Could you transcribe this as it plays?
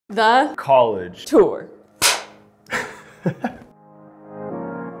The college tour.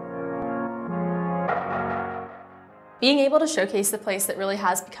 Being able to showcase the place that really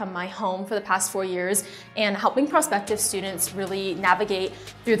has become my home for the past 4 years and helping prospective students really navigate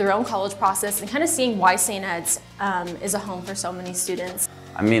through their own college process and kind of seeing why St. Ed's is a home for so many students.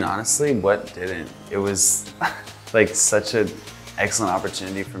 I mean, honestly, what didn't? It was like such an excellent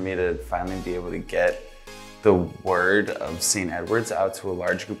opportunity for me to finally be able to get the word of St. Edward's out to a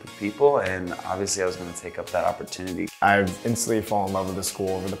large group of people, and obviously I was going to take up that opportunity. I've instantly fallen in love with the school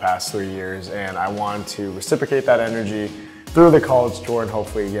over the past 3 years, and I want to reciprocate that energy through the college tour and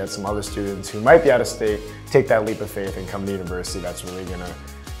hopefully get some other students who might be out of state take that leap of faith and come to university. That's really going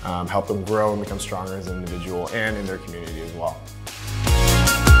to help them grow and become stronger as an individual and in their community as well.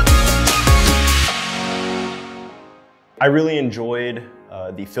 I really enjoyed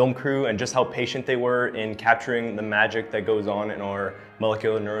the film crew and just how patient they were in capturing the magic that goes on in our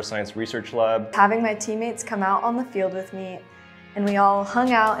molecular neuroscience research lab. Having my teammates come out on the field with me, and we all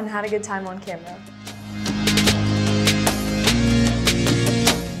hung out and had a good time on camera.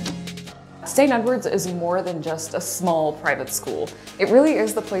 St. Edward's is more than just a small private school. It really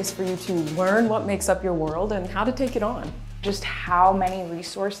is the place for you to learn what makes up your world and how to take it on. Just how many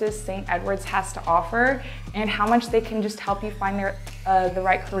resources St. Edward's has to offer and how much they can just help you find the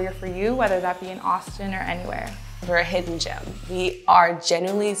right career for you, whether that be in Austin or anywhere. We're a hidden gem. We are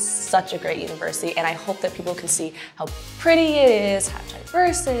genuinely such a great university, and I hope that people can see how pretty it is, how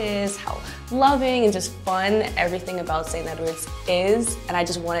diverse it is, how loving and just fun everything about St. Edward's is. And I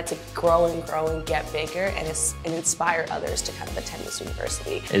just want it to grow and get bigger and inspire others to kind of attend this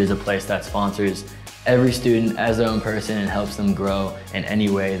university. It is a place that sponsors every student as their own person and helps them grow in any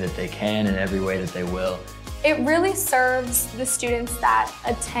way that they can and every way that they will. It really serves the students that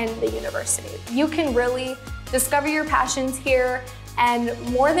attend the university. You can really discover your passions here, and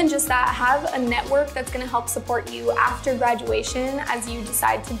more than just that, have a network that's going to help support you after graduation as you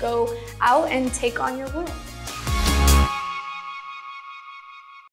decide to go out and take on your world.